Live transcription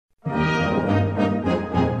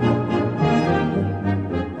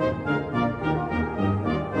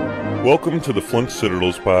Welcome to the Flint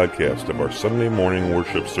Citadels podcast of our Sunday morning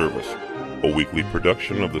worship service, a weekly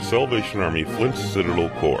production of the Salvation Army Flint Citadel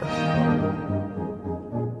Corps.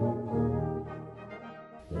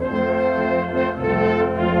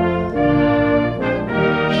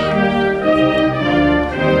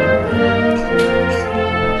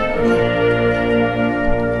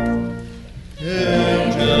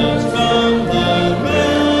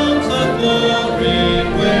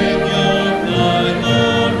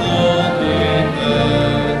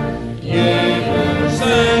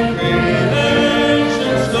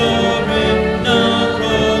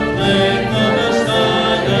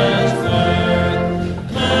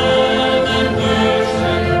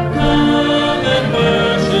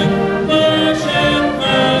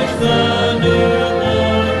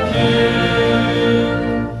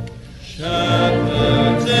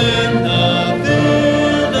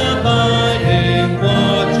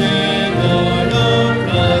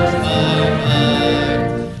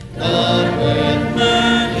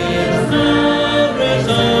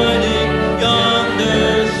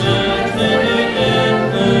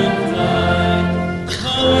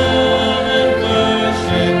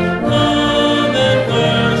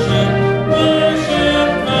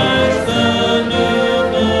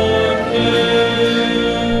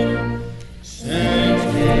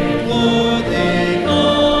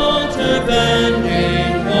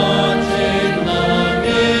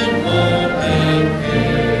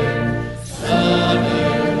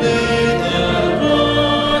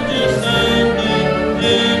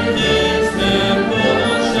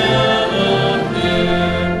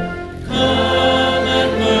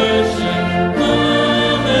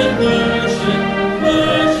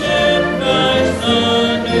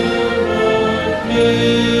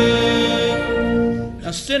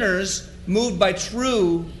 Moved by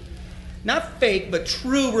true, not fake, but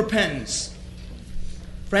true repentance.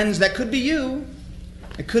 Friends, that could be you.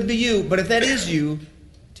 It could be you. But if that is you,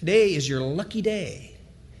 today is your lucky day.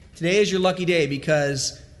 Today is your lucky day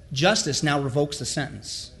because justice now revokes the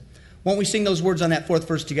sentence. Won't we sing those words on that fourth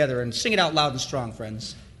verse together and sing it out loud and strong,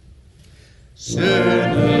 friends?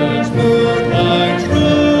 Sinners moved by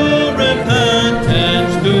true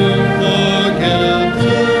repentance do forgive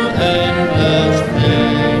to endless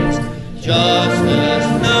praise. Justice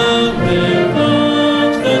now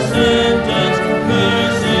revokes the sentence,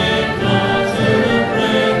 mercy calls to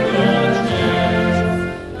break your chains.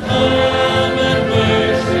 Come and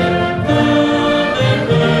worship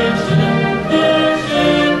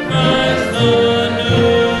Christ the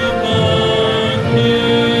newborn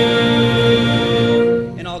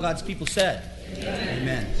King. And all God's people said,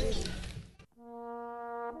 Amen.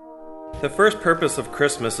 The first purpose of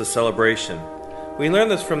Christmas is celebration. We learn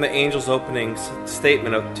this from the angel's opening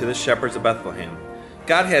statement to the shepherds of Bethlehem.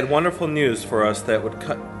 God had wonderful news for us that would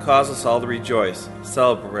cause us all to rejoice,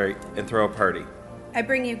 celebrate, and throw a party. I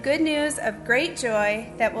bring you good news of great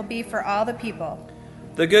joy that will be for all the people.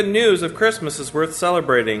 The good news of Christmas is worth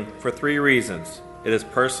celebrating for three reasons. It is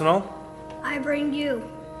personal. I bring you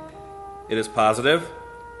It is positive.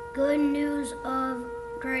 good news of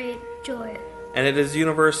great joy. And it is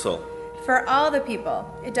universal. For all the people,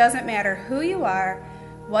 it doesn't matter who you are,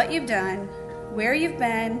 what you've done, where you've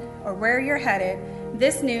been, or where you're headed,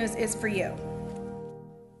 this news is for you.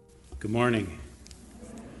 Good morning.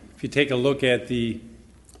 If you take a look at the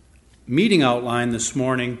meeting outline this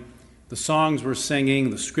morning, the songs we're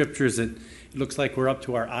singing, the scriptures, it looks like we're up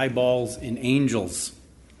to our eyeballs in angels.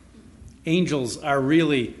 Angels are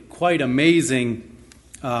really quite amazing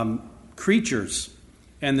creatures.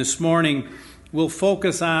 And this morning, we'll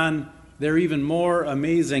focus on their even more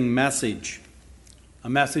amazing message, a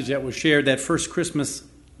message that was shared that first Christmas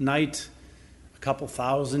night a couple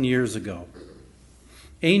thousand years ago.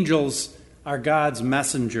 Angels are God's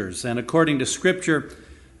messengers, and according to Scripture,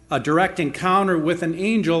 a direct encounter with an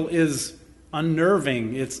angel is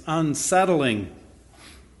unnerving, it's unsettling.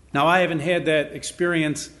 Now, I haven't had that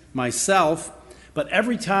experience myself, but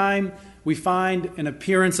every time we find an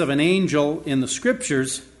appearance of an angel in the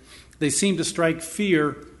Scriptures, they seem to strike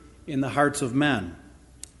fear in the hearts of men.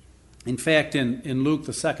 In fact, in Luke,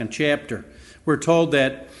 the 2nd chapter, we're told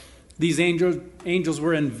that these angels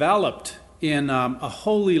were enveloped in a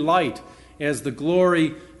holy light as the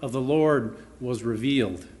glory of the Lord was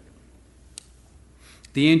revealed.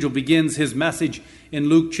 The angel begins his message in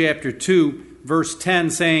Luke chapter 2, verse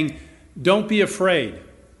 10, saying, "Don't be afraid,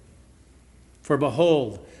 for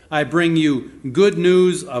behold, I bring you good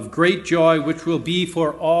news of great joy, which will be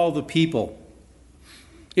for all the people."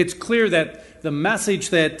 It's clear that the message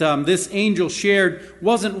that this angel shared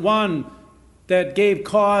wasn't one that gave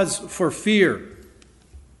cause for fear.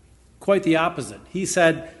 Quite the opposite. He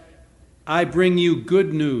said, I bring you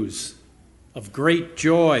good news of great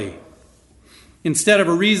joy. Instead of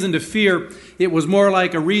a reason to fear, it was more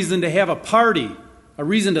like a reason to have a party, a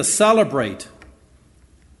reason to celebrate.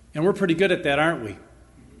 And we're pretty good at that, aren't we?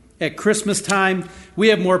 At Christmas time, we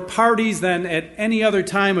have more parties than at any other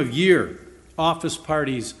time of year. Office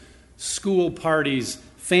parties, school parties,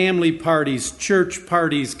 family parties, church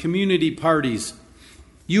parties, community parties.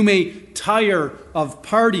 You may tire of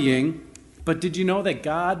partying, but did you know that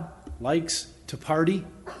God likes to party?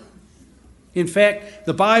 In fact,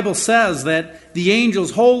 the Bible says that the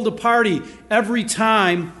angels hold a party every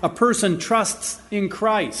time a person trusts in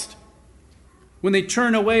Christ. When they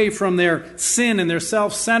turn away from their sin and their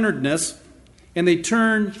self-centeredness and they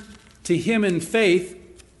turn to Him in faith,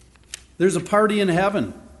 there's a party in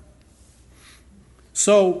heaven.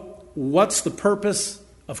 So, what's the purpose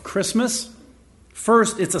of Christmas?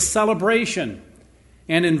 First, it's a celebration.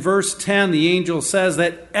 And in verse 10, the angel says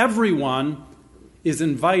that everyone is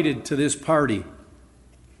invited to this party.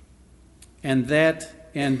 And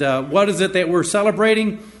what is it that we're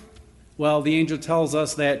celebrating? Well, the angel tells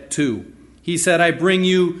us that too. He said, I bring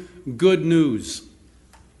you good news.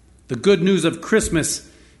 The good news of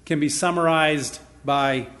Christmas can be summarized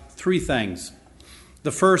by three things.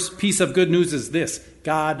 The first piece of good news is this: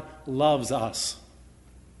 God loves us.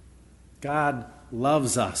 God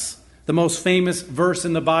loves us. The most famous verse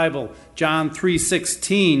in the Bible, John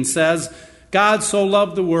 3:16, says, God so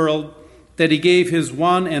loved the world that He gave His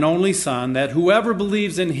one and only Son, that whoever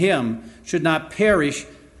believes in Him should not perish,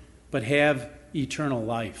 but have eternal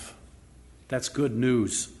life. That's good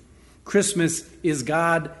news. Christmas is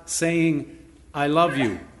God saying, I love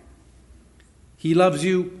you. He loves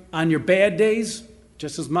you on your bad days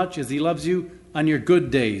just as much as He loves you on your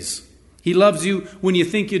good days. He loves you when you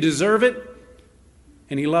think you deserve it,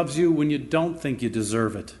 and He loves you when you don't think you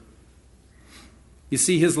deserve it. You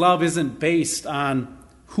see, His love isn't based on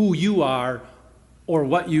who you are or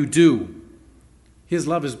what you do. His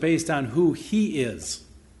love is based on who He is.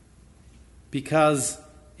 Because,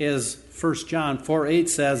 as 1 John 4:8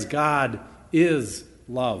 says, God is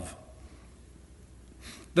love.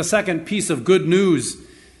 The second piece of good news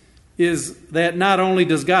is that not only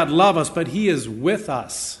does God love us, but He is with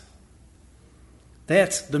us.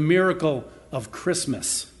 That's the miracle of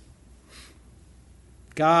Christmas.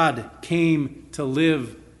 God came to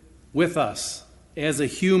live with us as a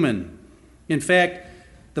human. In fact,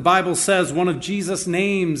 the Bible says one of Jesus'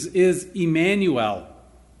 names is Emmanuel.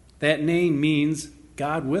 That name means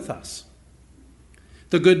God with us.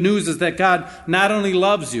 The good news is that God not only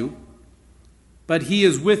loves you, but He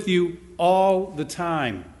is with you all the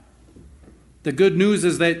time. The good news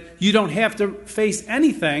is that you don't have to face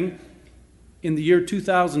anything in the year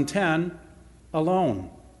 2010 alone.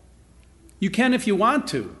 You can if you want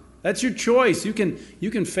to. That's your choice. You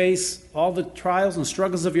can face all the trials and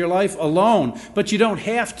struggles of your life alone, but you don't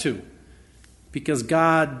have to, because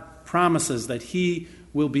God promises that He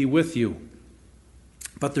will be with you.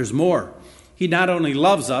 But there's more. He not only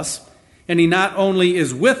loves us, and He not only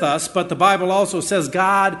is with us, but the Bible also says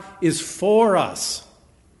God is for us.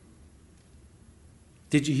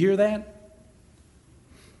 Did you hear that?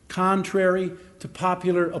 Contrary to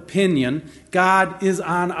popular opinion, God is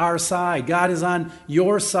on our side. God is on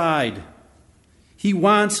your side. He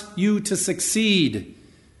wants you to succeed.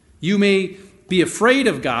 You may be afraid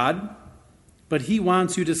of God, but He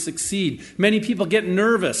wants you to succeed. Many people get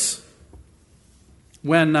nervous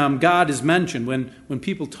when God is mentioned, when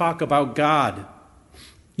people talk about God.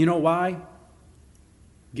 You know why?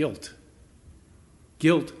 Guilt.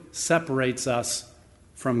 Guilt separates us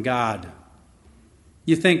from God.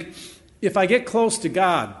 You think, if I get close to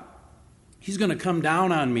God, He's going to come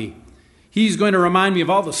down on me. He's going to remind me of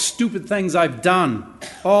all the stupid things I've done,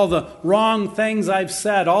 all the wrong things I've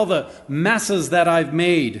said, all the messes that I've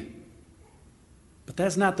made. But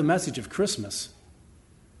that's not the message of Christmas.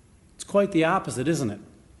 It's quite the opposite, isn't it?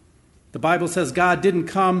 The Bible says God didn't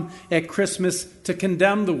come at Christmas to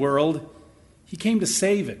condemn the world. He came to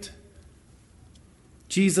save it.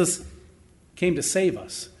 Jesus came to save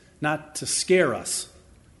us, not to scare us.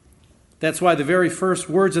 That's why the very first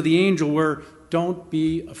words of the angel were, don't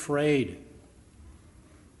be afraid.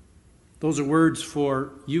 Those are words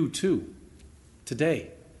for you too,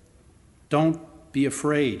 today. Don't be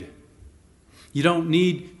afraid. You don't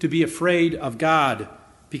need to be afraid of God,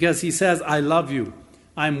 because He says, I love you,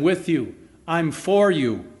 I'm with you, I'm for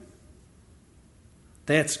you.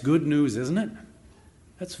 That's good news, isn't it?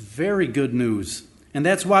 That's very good news. And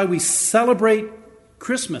that's why we celebrate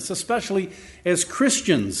Christmas, especially as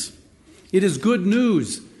Christians. It is good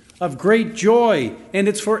news of great joy, and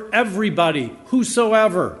it's for everybody,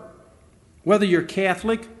 whosoever. Whether you're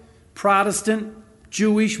Catholic, Protestant,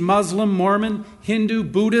 Jewish, Muslim, Mormon, Hindu,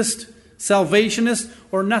 Buddhist, Salvationist,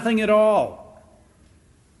 or nothing at all.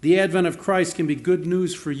 The advent of Christ can be good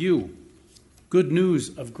news for you, good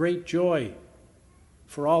news of great joy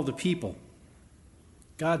for all the people.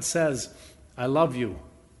 God says, I love you.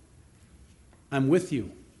 I'm with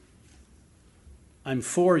you. I'm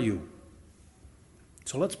for you.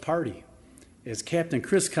 So let's party. As Captain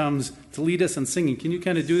Chris comes to lead us in singing, can you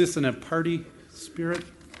kind of do this in a party spirit?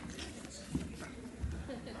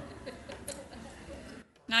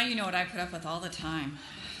 Now you know what I put up with all the time.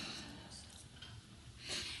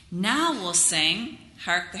 Now we'll sing,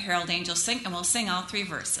 Hark the Herald Angels Sing, and we'll sing all 3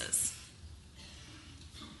 verses.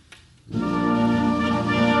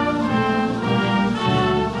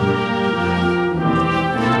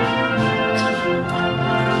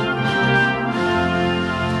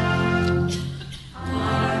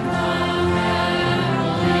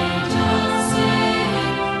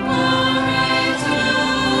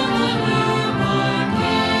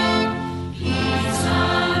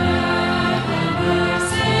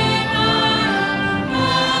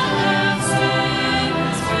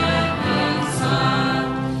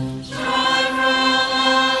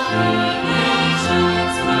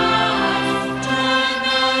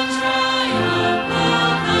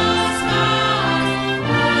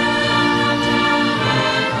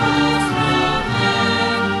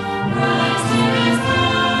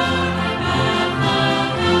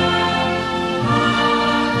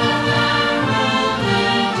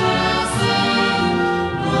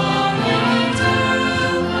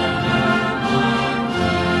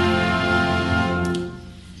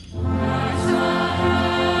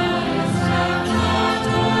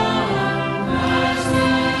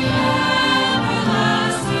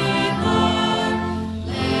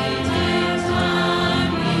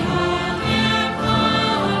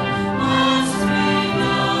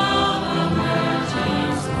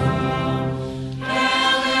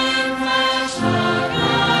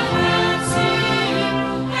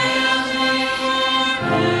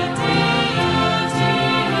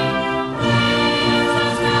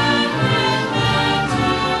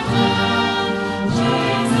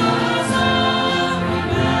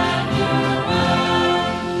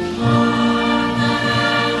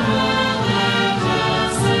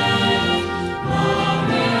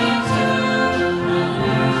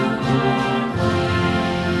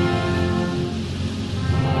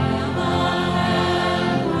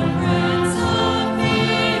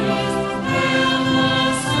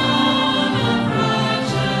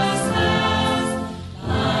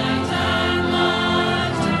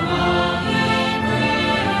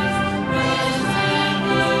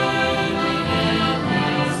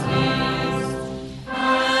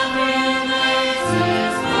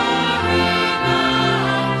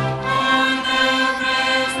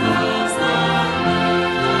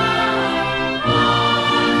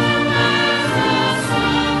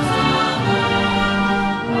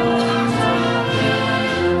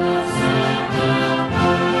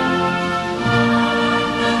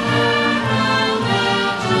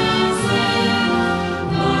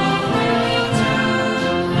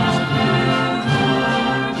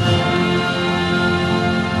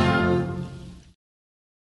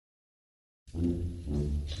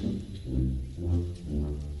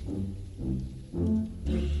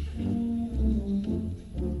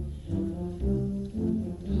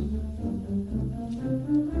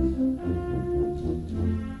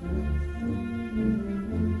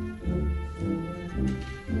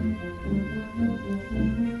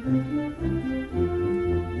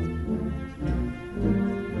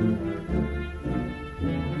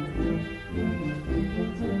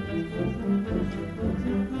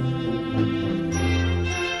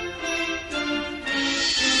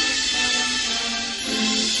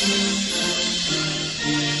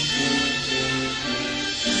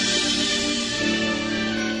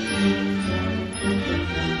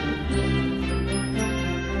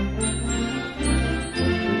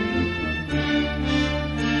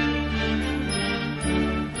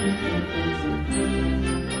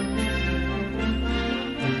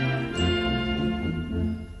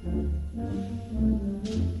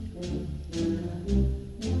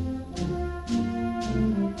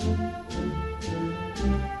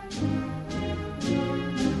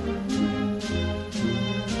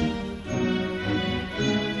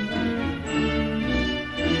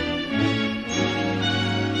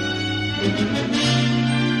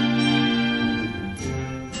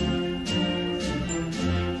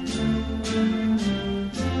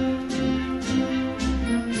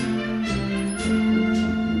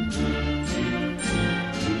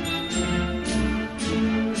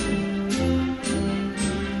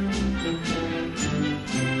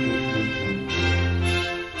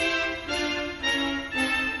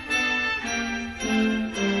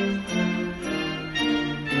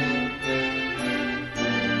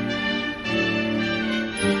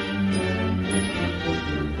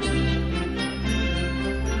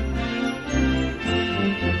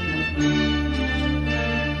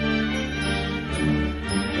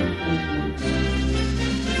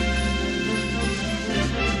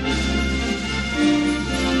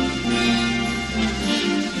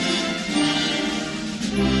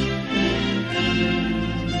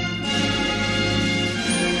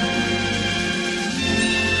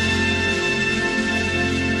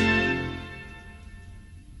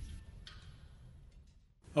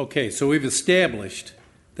 Okay, so we've established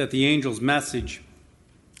that the angel's message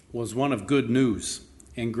was one of good news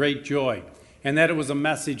and great joy, and that it was a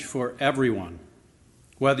message for everyone,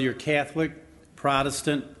 whether you're Catholic,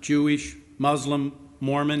 Protestant, Jewish, Muslim,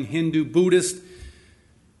 Mormon, Hindu, Buddhist,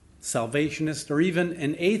 Salvationist, or even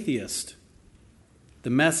an atheist. The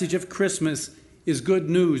message of Christmas is good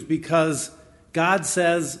news because God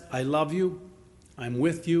says, I love you, I'm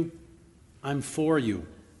with you, I'm for you.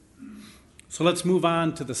 So let's move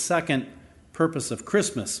on to the second purpose of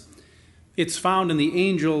Christmas. It's found in the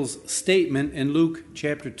angel's statement in Luke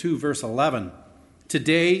chapter 2, verse 11.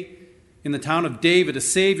 Today, in the town of David, a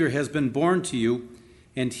Savior has been born to you,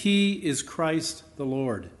 and he is Christ the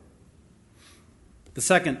Lord. The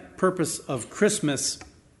second purpose of Christmas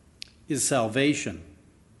is salvation.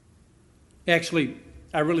 Actually,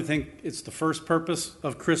 I really think it's the first purpose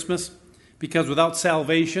of Christmas, because without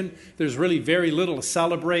salvation, there's really very little to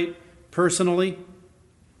celebrate personally.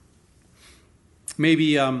 Maybe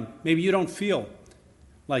you don't feel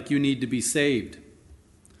like you need to be saved.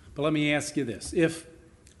 But let me ask you this. If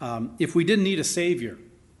we didn't need a Savior,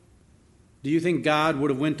 do you think God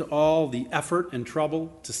would have went to all the effort and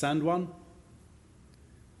trouble to send one?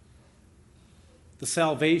 The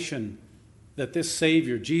salvation that this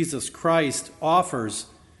Savior, Jesus Christ, offers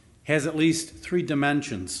has at least three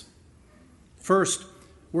dimensions. First,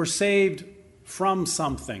 we're saved from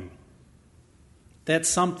something. That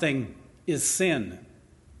something is sin.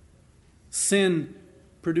 Sin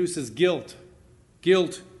produces guilt.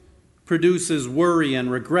 Guilt produces worry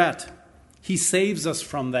and regret. He saves us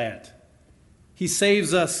from that. He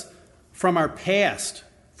saves us from our past,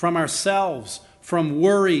 from ourselves, from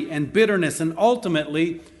worry and bitterness, and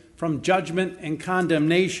ultimately from judgment and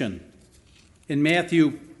condemnation. In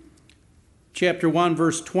Matthew chapter 1,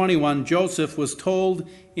 verse 21, Joseph was told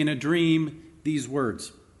in a dream these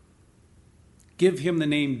words, "Give him the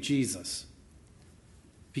name Jesus,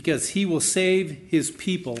 because he will save his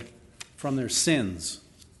people from their sins."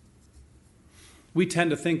 We tend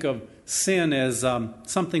to think of sin as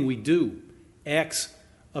something we do, acts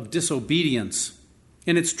of disobedience.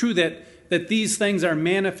 And it's true that these things are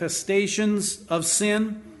manifestations of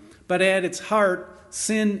sin, but at its heart,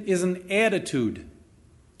 sin is an attitude,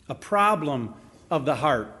 a problem of the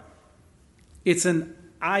heart. It's an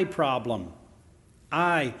I problem.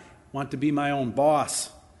 I want to be my own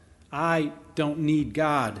boss. I don't need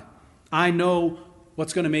God. I know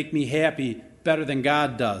what's going to make me happy better than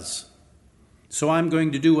God does. So I'm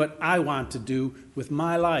going to do what I want to do with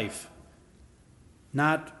my life,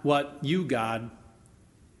 not what you, God,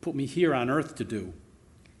 put me here on earth to do.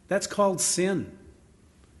 That's called sin.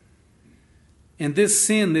 And this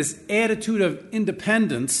sin, this attitude of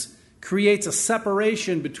independence, creates a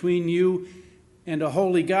separation between you and a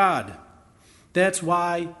holy God. That's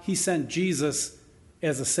why he sent Jesus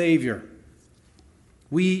as a Savior.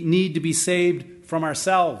 We need to be saved from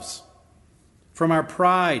ourselves, from our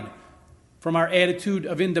pride, from our attitude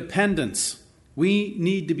of independence. We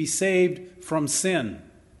need to be saved from sin.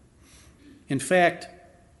 In fact,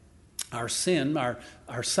 our sin,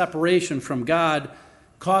 our separation from God,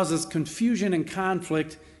 causes confusion and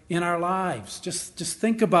conflict in our lives. Just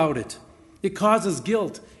think about it. It causes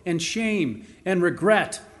guilt and shame and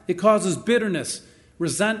regret. It causes bitterness,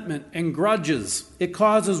 resentment, and grudges. It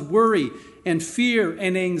causes worry and fear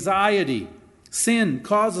and anxiety. Sin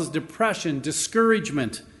causes depression,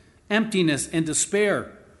 discouragement, emptiness, and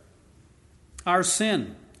despair. Our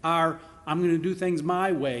sin, our I'm going to do things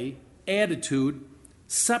my way attitude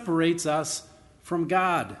separates us from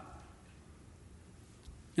God.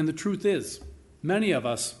 And the truth is, many of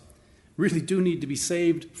us really do need to be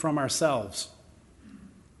saved from ourselves.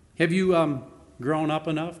 Have you grown up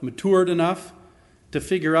enough, matured enough to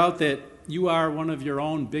figure out that you are one of your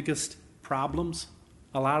own biggest problems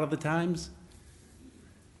a lot of the times?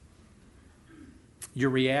 Your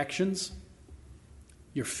reactions,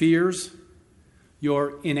 your fears,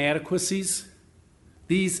 your inadequacies,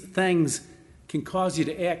 these things can cause you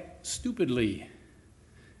to act stupidly.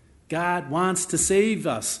 God wants to save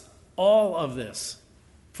us, all of this,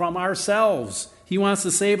 from ourselves. He wants to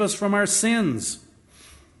save us from our sins.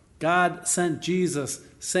 God sent Jesus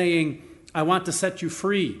saying, I want to set you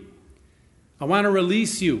free. I want to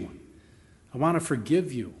release you. I want to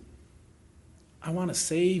forgive you. I want to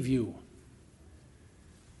save you.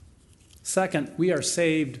 Second, we are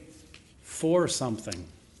saved for something,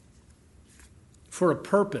 for a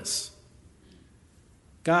purpose.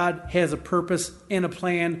 God has a purpose and a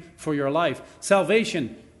plan for your life.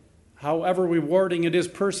 Salvation, however rewarding it is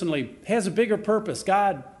personally, has a bigger purpose.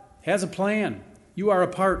 God has a plan. You are a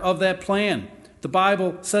part of that plan. The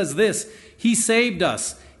Bible says this, He saved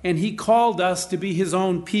us and he called us to be his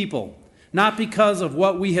own people, not because of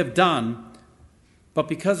what we have done, but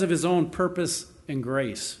because of his own purpose and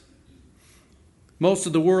grace. Most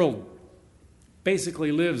of the world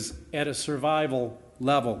basically lives at a survival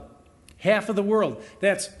level. Half of the world,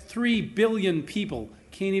 that's 3 billion people,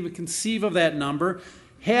 can't even conceive of that number.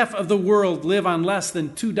 Half of the world live on less than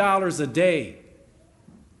 $2 a day.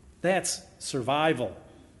 That's survival.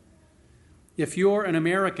 If you're an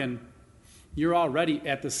American, you're already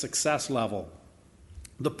at the success level.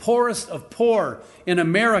 The poorest of poor in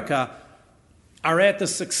America are at the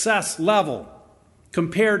success level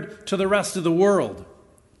compared to the rest of the world.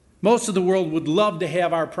 Most of the world would love to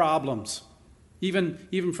have our problems,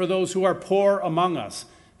 even for those who are poor among us.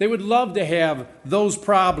 They would love to have those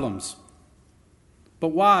problems. But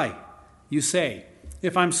why, you say,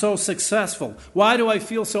 if I'm so successful? Why do I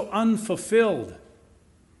feel so unfulfilled?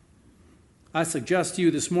 I suggest to you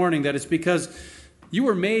this morning that it's because you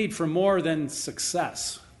were made for more than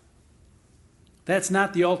success. That's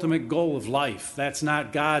not the ultimate goal of life. That's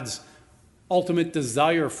not God's ultimate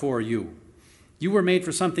desire for you. You were made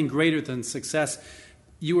for something greater than success.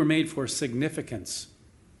 You were made for significance.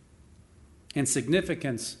 And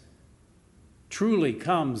significance truly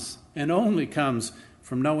comes and only comes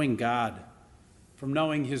from knowing God, from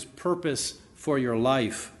knowing his purpose for your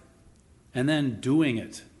life, and then doing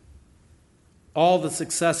it. All the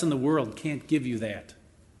success in the world can't give you that.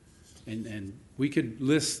 And we could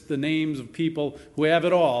list the names of people who have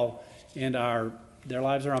it all, and their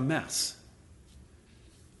lives are a mess.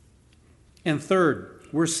 And third,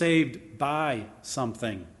 we're saved by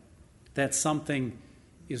something. That something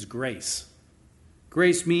is grace.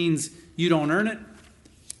 Grace means you don't earn it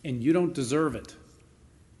and you don't deserve it.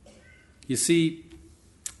 You see,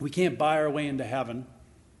 we can't buy our way into heaven.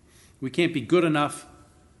 We can't be good enough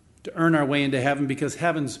to earn our way into heaven because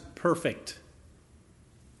heaven's perfect.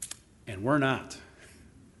 And we're not.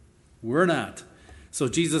 We're not. So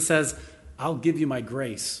Jesus says, I'll give you my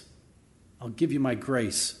grace. I'll give you my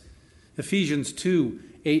grace. Ephesians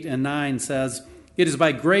 2:8-9 says, it is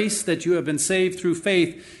by grace that you have been saved through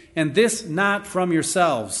faith, and this not from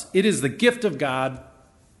yourselves. It is the gift of God,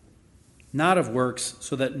 not of works,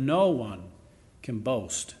 so that no one can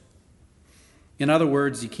boast. In other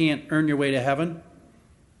words, you can't earn your way to heaven.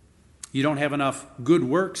 You don't have enough good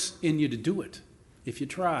works in you to do it if you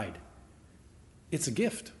tried. It's a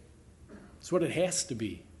gift. It's what it has to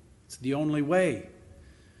be. It's the only way.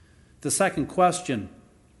 The second question,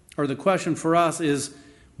 or the question for us is,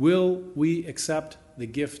 will we accept the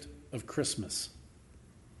gift of Christmas?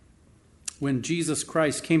 When Jesus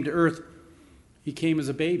Christ came to earth, he came as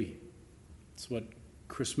a baby. That's what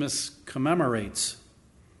Christmas commemorates.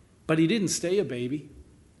 But he didn't stay a baby.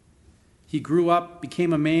 He grew up,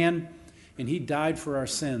 became a man, and he died for our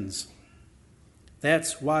sins.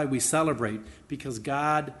 That's why we celebrate, because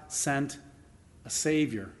God sent a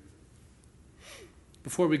Savior.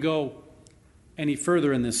 Before we go any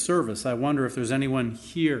further in this service, I wonder if there's anyone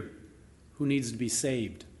here who needs to be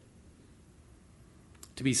saved.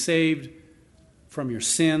 To be saved from your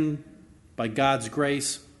sin by God's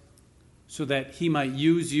grace so that he might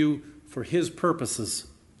use you for his purposes.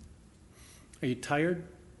 Are you tired?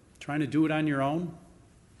 Trying to do it on your own?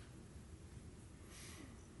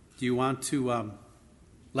 Do you want to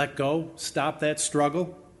let go, stop that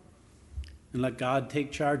struggle, and let God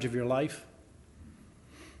take charge of your life?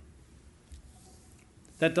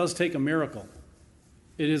 That does take a miracle.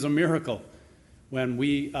 It is a miracle when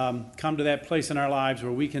we come to that place in our lives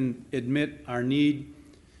where we can admit our need.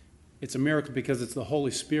 It's a miracle because it's the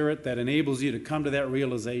Holy Spirit that enables you to come to that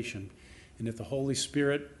realization. And if the Holy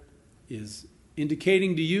Spirit is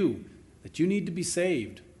indicating to you that you need to be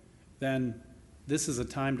saved, then this is a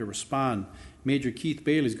time to respond. Major Keith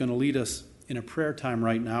Bailey is going to lead us in a prayer time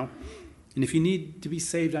right now. And if you need to be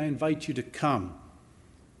saved, I invite you to come.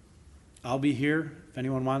 I'll be here if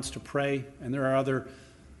anyone wants to pray, and there are other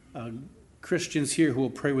Christians here who will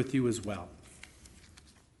pray with you as well.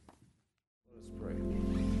 Let us pray.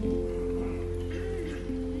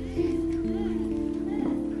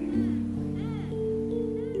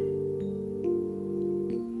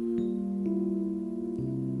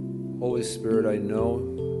 Holy Spirit, I know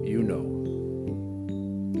you know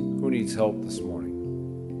who needs help this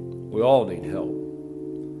morning. We all need help.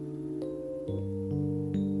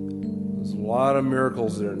 There's a lot of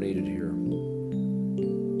miracles that are needed here.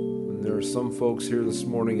 And there are some folks here this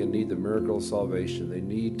morning that need the miracle of salvation. They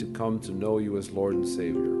need to come to know you as Lord and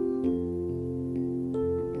Savior.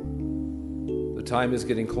 The time is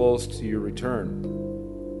getting close to your return.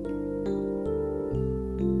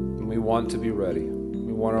 And we want to be ready.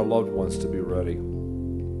 We want our loved ones to be ready.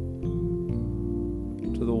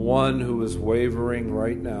 To To the one who is wavering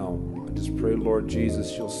right now, I just pray, Lord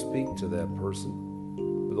Jesus, you'll speak to that person,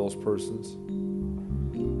 to those persons,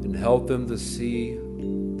 and help them to see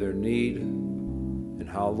their need and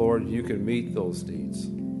how, Lord, you can meet those needs.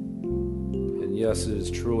 And yes, it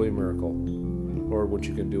is truly a miracle, Lord, what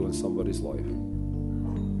you can do in somebody's life.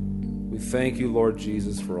 We thank you, Lord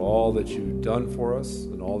Jesus, for all that you've done for us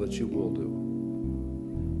and all that you will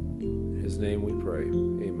do. In his name we pray.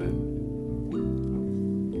 Amen.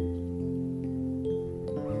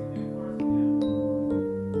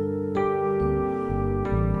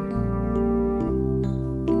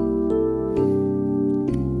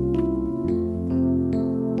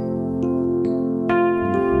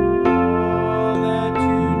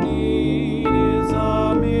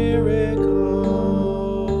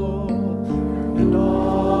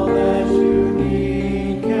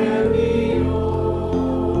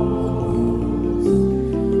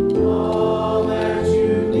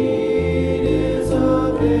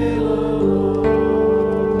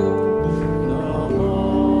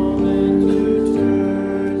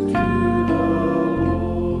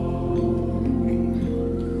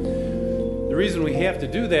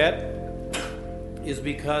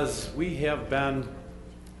 Because we have been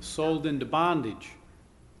sold into bondage.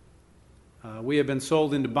 We have been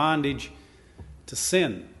sold into bondage to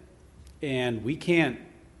sin, and we can't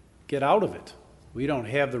get out of it. We don't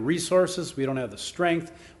have the resources, we don't have the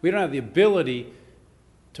strength, we don't have the ability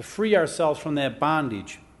to free ourselves from that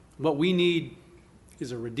bondage. What we need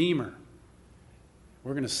is a Redeemer.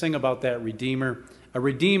 We're going to sing about that Redeemer. A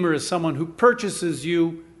Redeemer is someone who purchases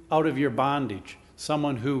you out of your bondage,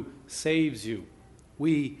 someone who saves you.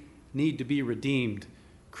 We need to be redeemed.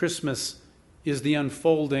 Christmas is the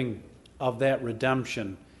unfolding of that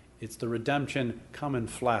redemption. It's the redemption come in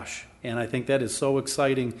flesh. And I think that is so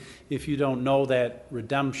exciting. If you don't know that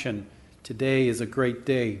redemption, today is a great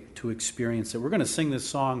day to experience it. We're going to sing this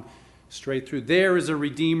song straight through. There is a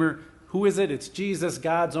Redeemer. Who is it? It's Jesus,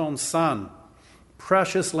 God's own Son.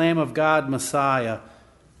 Precious Lamb of God, Messiah,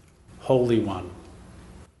 Holy One.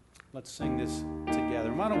 Let's sing this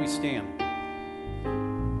together. Why don't we stand?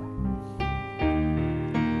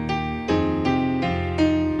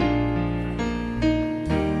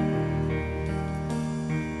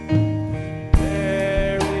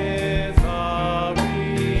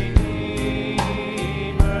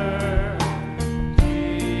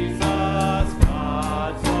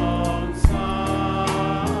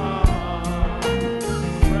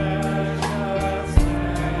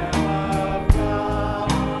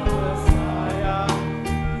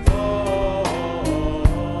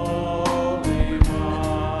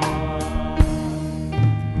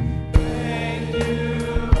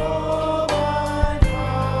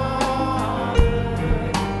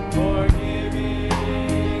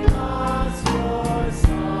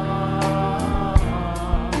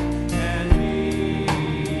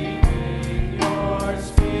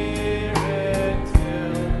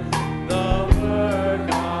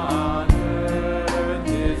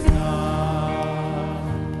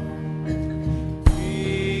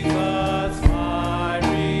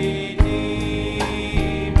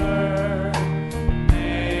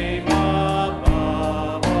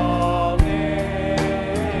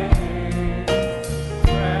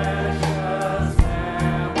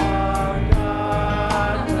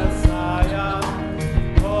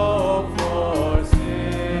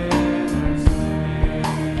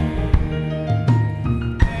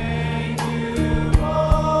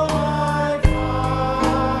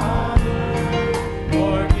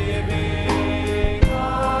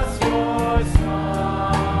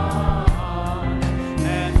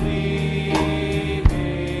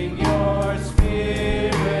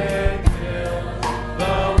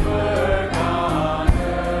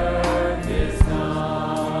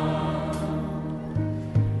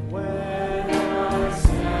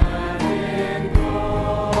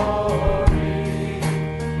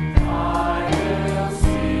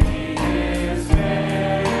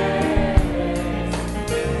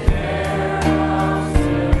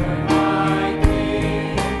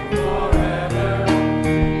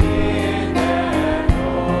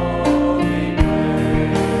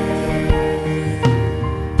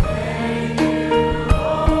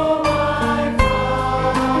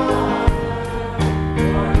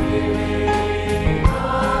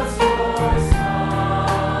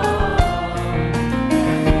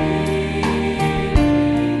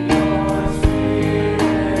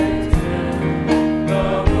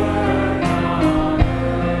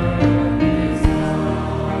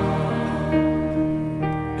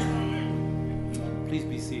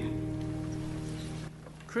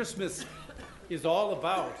 Christmas is all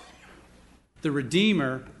about the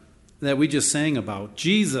Redeemer that we just sang about,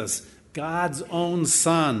 Jesus, God's own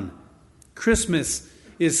Son. Christmas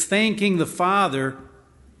is thanking the Father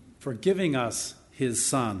for giving us his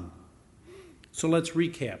Son. So let's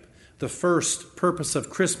recap. The first purpose of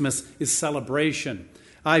Christmas is celebration.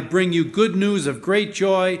 I bring you good news of great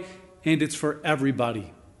joy, and it's for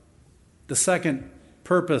everybody. The second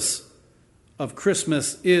purpose of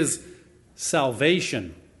Christmas is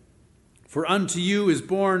salvation. For unto you is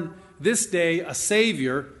born this day a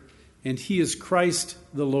Savior, and he is Christ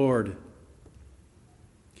the Lord.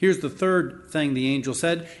 Here's the third thing the angel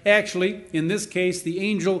said. Actually, in this case, the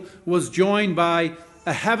angel was joined by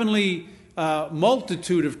a heavenly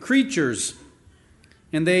multitude of creatures.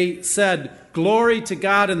 And they said, "Glory to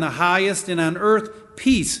God in the highest, and on earth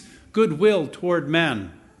peace, goodwill toward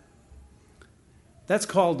men." That's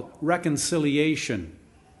called reconciliation.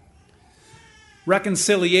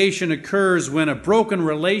 Reconciliation occurs when a broken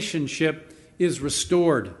relationship is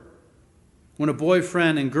restored. When a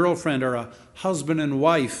boyfriend and girlfriend or a husband and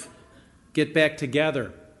wife get back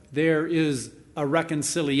together, there is a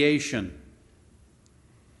reconciliation.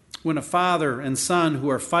 When a father and son who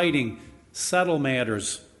are fighting settle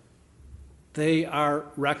matters, they are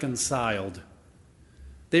reconciled.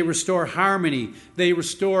 They restore harmony. They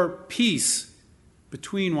restore peace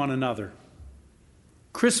between one another.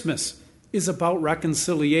 Christmas is about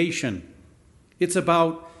reconciliation. It's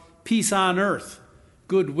about peace on earth,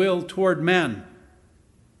 goodwill toward men.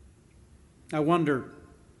 I wonder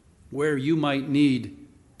where you might need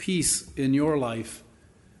peace in your life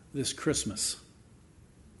this Christmas,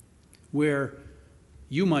 where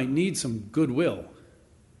you might need some goodwill,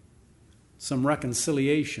 some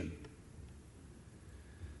reconciliation.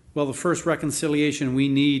 Well, the first reconciliation we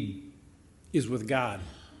need is with God.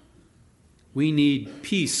 We need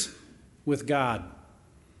peace with God.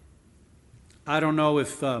 I don't know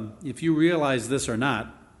if you realize this or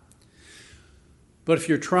not, but if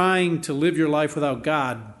you're trying to live your life without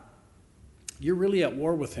God, you're really at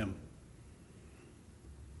war with him.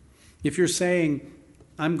 If you're saying,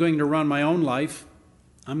 I'm going to run my own life,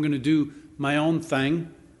 I'm going to do my own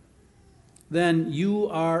thing, then you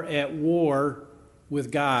are at war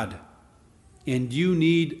with God, and you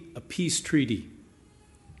need a peace treaty.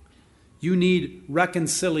 You need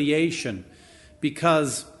reconciliation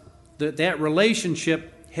because that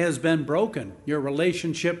relationship has been broken, your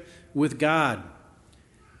relationship with God.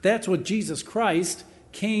 That's what Jesus Christ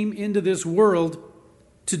came into this world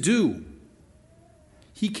to do.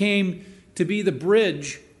 He came to be the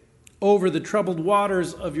bridge over the troubled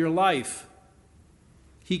waters of your life.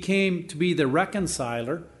 He came to be the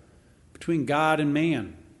reconciler between God and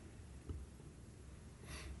man.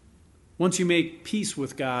 Once you make peace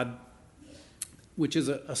with God, which is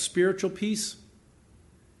a spiritual peace,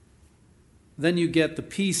 then you get the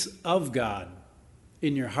peace of God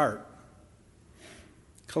in your heart.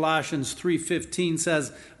 Colossians 3:15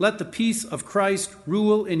 says, "Let the peace of Christ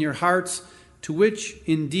rule in your hearts, to which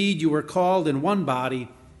indeed you were called in one body,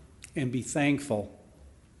 and be thankful."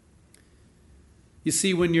 You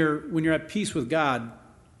see, when you're at peace with God,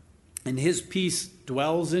 and his peace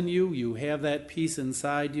dwells in you, you have that peace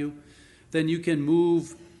inside you, then you can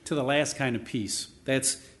move to the last kind of peace.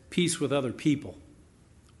 That's peace with other people.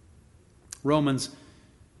 Romans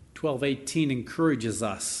 12:18 encourages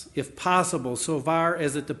us, if possible, so far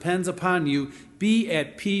as it depends upon you, be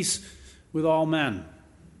at peace with all men.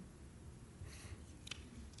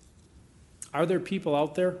 Are there people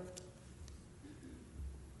out there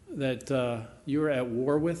that you're at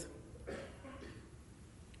war with?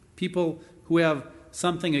 People who have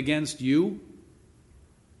something against you,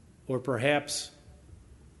 or perhaps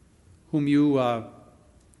whom you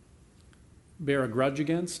bear a grudge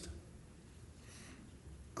against?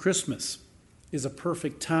 Christmas is a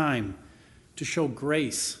perfect time to show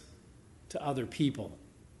grace to other people.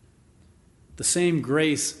 The same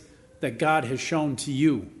grace that God has shown to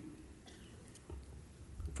you.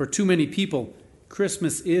 For too many people,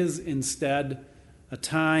 Christmas is instead a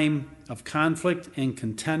time of conflict and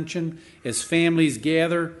contention as families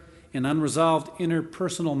gather and unresolved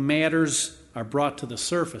interpersonal matters are brought to the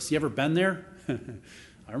surface. You ever been there?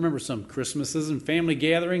 I remember some Christmases and family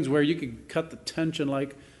gatherings where you could cut the tension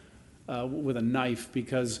like with a knife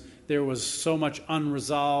because there was so much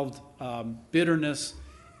unresolved bitterness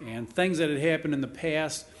and things that had happened in the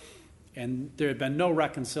past, and there had been no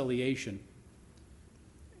reconciliation.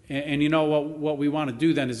 And you know what we want to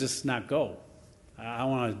do then is just not go. I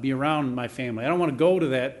want to be around my family. I don't want to go to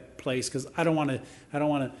that place because I don't want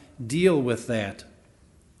to deal with that.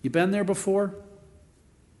 You been there before?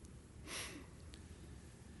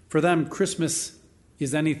 For them, Christmas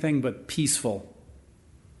is anything but peaceful.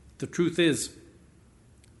 The truth is,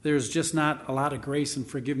 there's just not a lot of grace and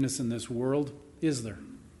forgiveness in this world, is there?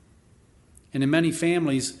 And in many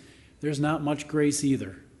families, there's not much grace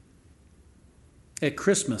either. At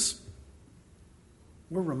Christmas,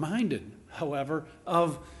 we're reminded, however,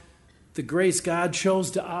 of the grace God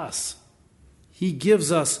shows to us. He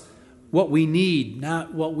gives us what we need,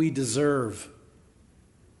 not what we deserve.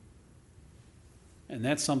 And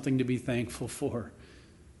that's something to be thankful for.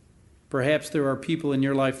 Perhaps there are people in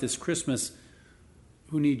your life this Christmas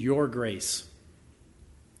who need your grace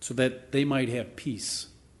so that they might have peace.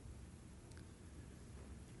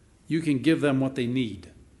 You can give them what they need.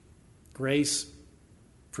 Grace,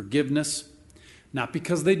 forgiveness, not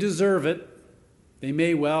because they deserve it. They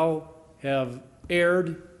may well have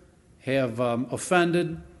erred, have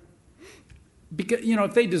offended. Because,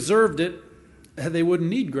 if they deserved it, they wouldn't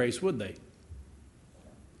need grace, would they?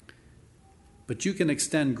 But you can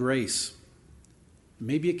extend grace.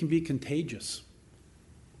 Maybe it can be contagious.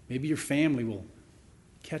 Maybe your family will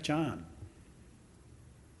catch on.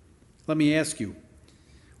 Let me ask you,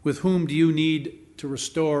 with whom do you need to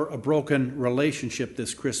restore a broken relationship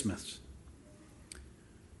this Christmas?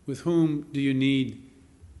 With whom do you need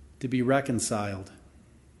to be reconciled?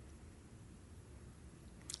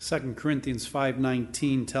 2 Corinthians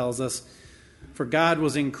 5:19 tells us, "For God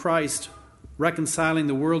was in Christ, reconciling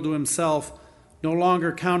the world to himself, no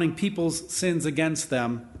longer counting people's sins against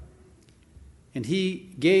them. And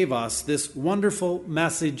he gave us this wonderful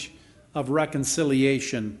message of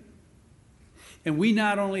reconciliation." And we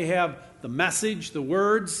not only have the message, the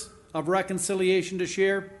words of reconciliation to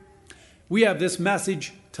share, we have this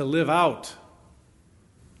message to live out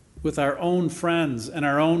with our own friends and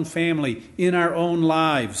our own family, in our own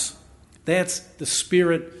lives. That's the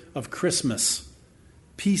spirit of Christmas.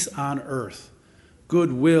 Peace on earth,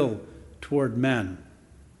 goodwill toward men.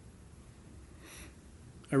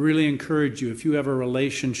 I really encourage you, if you have a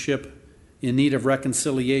relationship in need of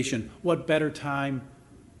reconciliation, what better time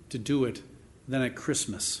to do it than at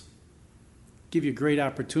Christmas? Give you a great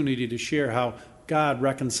opportunity to share how God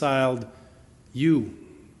reconciled you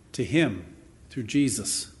to him through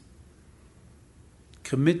Jesus.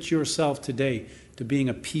 Commit yourself today to being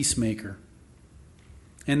a peacemaker.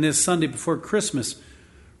 And this Sunday before Christmas,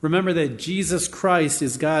 remember that Jesus Christ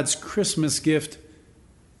is God's Christmas gift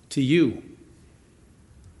to you.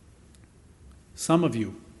 Some of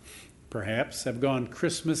you, perhaps, have gone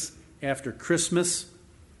Christmas after Christmas,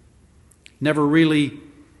 never really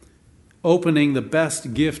opening the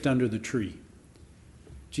best gift under the tree,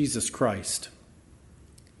 Jesus Christ.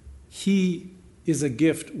 He is a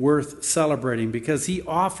gift worth celebrating because he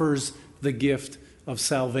offers the gift of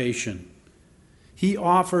salvation. He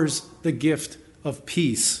offers the gift of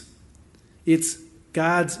peace. It's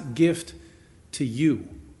God's gift to you.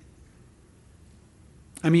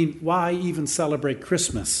 I mean, why even celebrate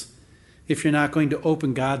Christmas if you're not going to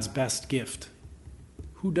open God's best gift?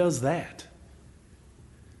 Who does that?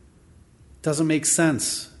 It doesn't make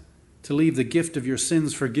sense to leave the gift of your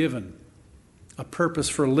sins forgiven, a purpose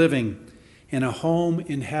for living, and a home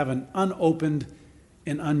in heaven unopened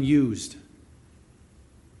and unused.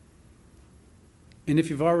 And if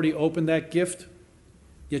you've already opened that gift,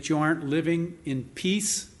 yet you aren't living in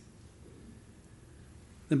peace,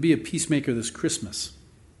 then be a peacemaker this Christmas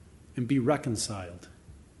and be reconciled.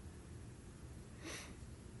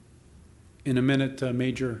 In a minute,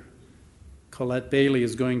 Major Colette Bailey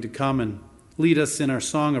is going to come and lead us in our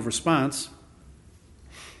song of response.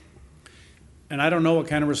 And I don't know what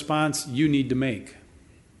kind of response you need to make.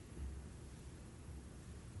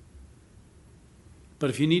 But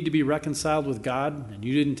if you need to be reconciled with God and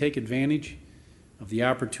you didn't take advantage of the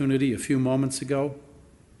opportunity a few moments ago,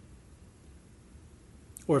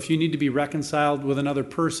 or if you need to be reconciled with another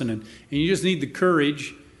person and you just need the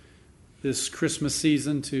courage this Christmas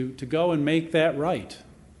season to go and make that right,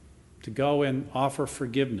 to go and offer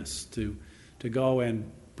forgiveness, to go and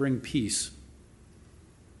bring peace,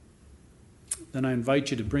 then I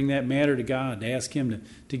invite you to bring that matter to God, to ask him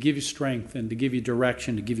to give you strength and to give you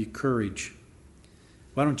direction, to give you courage.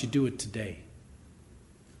 Why don't you do it today?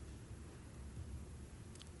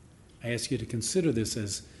 I ask you to consider this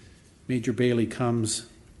as Major Bailey comes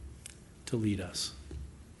to lead us.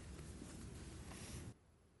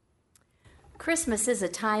 Christmas is a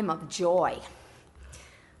time of joy.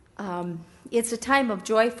 It's a time of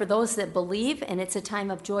joy for those that believe, and it's a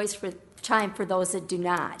time of joy for those that do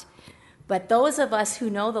not. But those of us who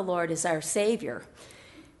know the Lord as our Savior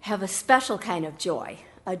have a special kind of joy,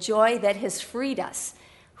 a joy that has freed us,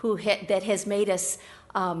 that has made us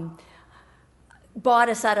bought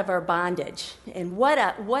us out of our bondage. And what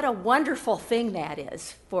a wonderful thing that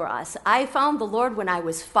is for us. I found the Lord when I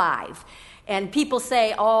was 5. And people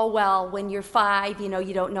say, oh, well, when you're 5,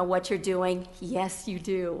 you don't know what you're doing. Yes, you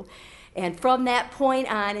do. And from that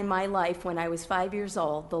point on in my life, when I was 5 years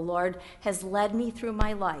old, the Lord has led me through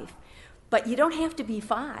my life. But you don't have to be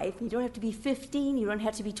 5. You don't have to be 15. You don't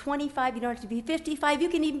have to be 25. You don't have to be 55. You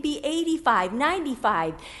can even be 85,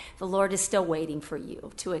 95. The Lord is still waiting for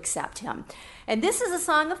you to accept him. And this is a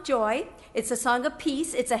song of joy. It's a song of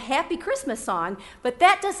peace. It's a happy Christmas song. But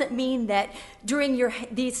that doesn't mean that during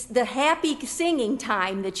the happy singing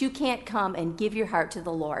time that you can't come and give your heart to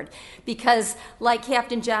the Lord. Because like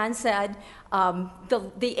Captain John said,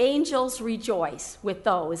 the angels rejoice with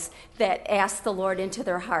those that ask the Lord into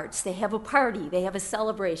their hearts. They have a party, they have a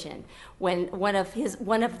celebration when one of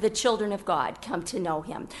the children of God come to know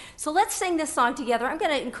him. So let's sing this song together. I'm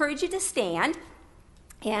going to encourage you to stand.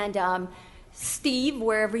 And Steve,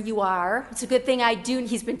 wherever you are, it's a good thing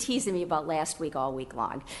he's been teasing me about last week all week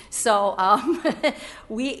long. So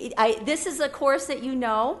this is a chorus that you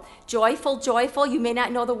know, joyful, joyful. You may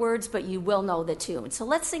not know the words, but you will know the tune. So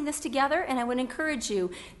let's sing this together, and I would encourage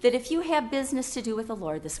you that if you have business to do with the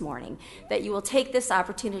Lord this morning, that you will take this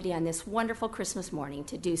opportunity on this wonderful Christmas morning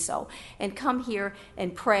to do so, and come here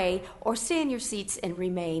and pray, or stay in your seats and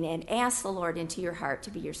remain, and ask the Lord into your heart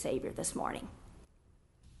to be your Savior this morning.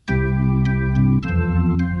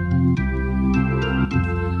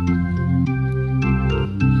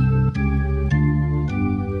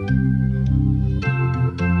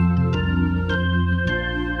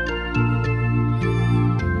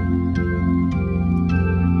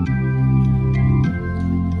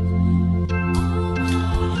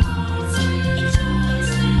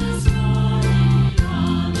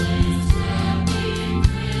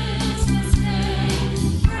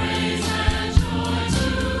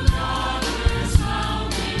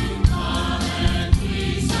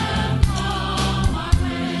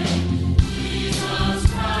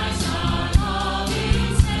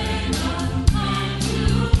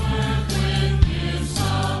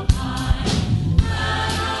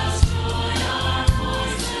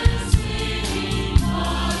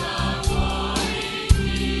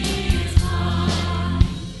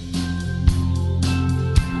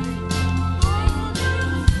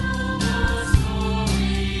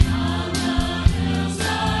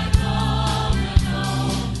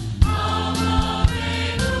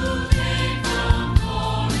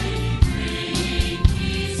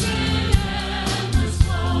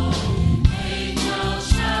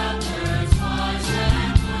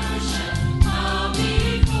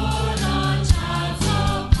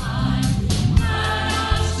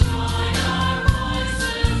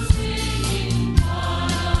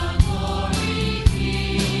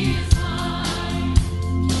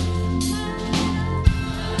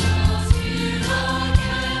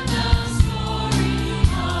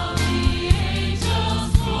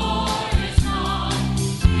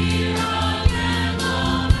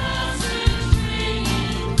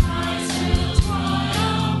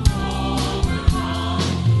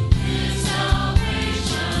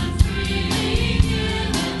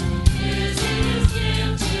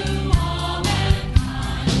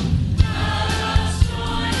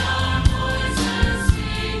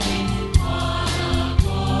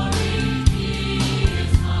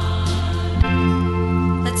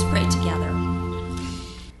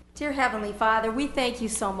 Heavenly Father, we thank you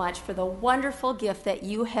so much for the wonderful gift that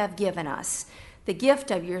you have given us, the gift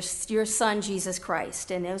of your Son, Jesus Christ.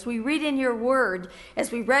 And as we read in your word,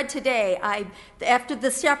 as we read today, after the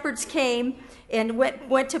shepherds came and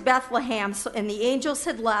went to Bethlehem, and the angels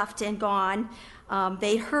had left and gone,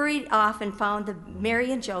 they hurried off and found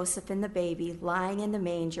Mary and Joseph and the baby lying in the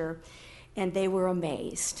manger, and they were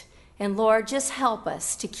amazed. And Lord, just help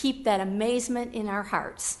us to keep that amazement in our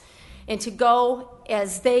hearts, and to go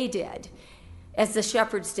as they did, as the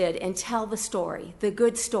shepherds did, and tell the story, the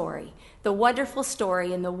good story, the wonderful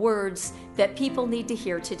story, and the words that people need to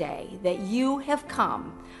hear today, that you have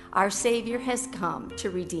come, our Savior has come to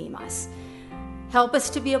redeem us. Help us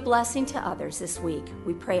to be a blessing to others this week.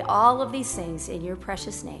 We pray all of these things in your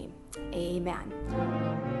precious name. Amen.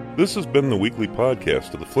 This has been the weekly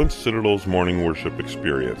podcast of the Flint Citadel's Morning Worship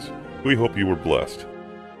Experience. We hope you were blessed.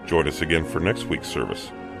 Join us again for next week's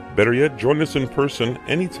service. Better yet, join us in person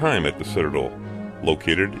anytime at the Citadel,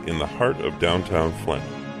 located in the heart of downtown Flint,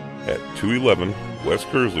 at 211 West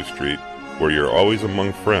Kearsley Street, where you're always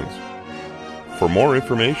among friends. For more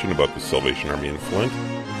information about the Salvation Army in Flint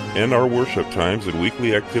and our worship times and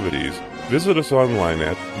weekly activities, visit us online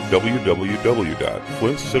at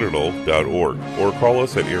www.flintcitadel.org or call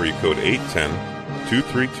us at area code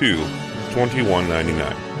 810-232-0000.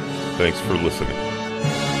 $21.99. Thanks for listening.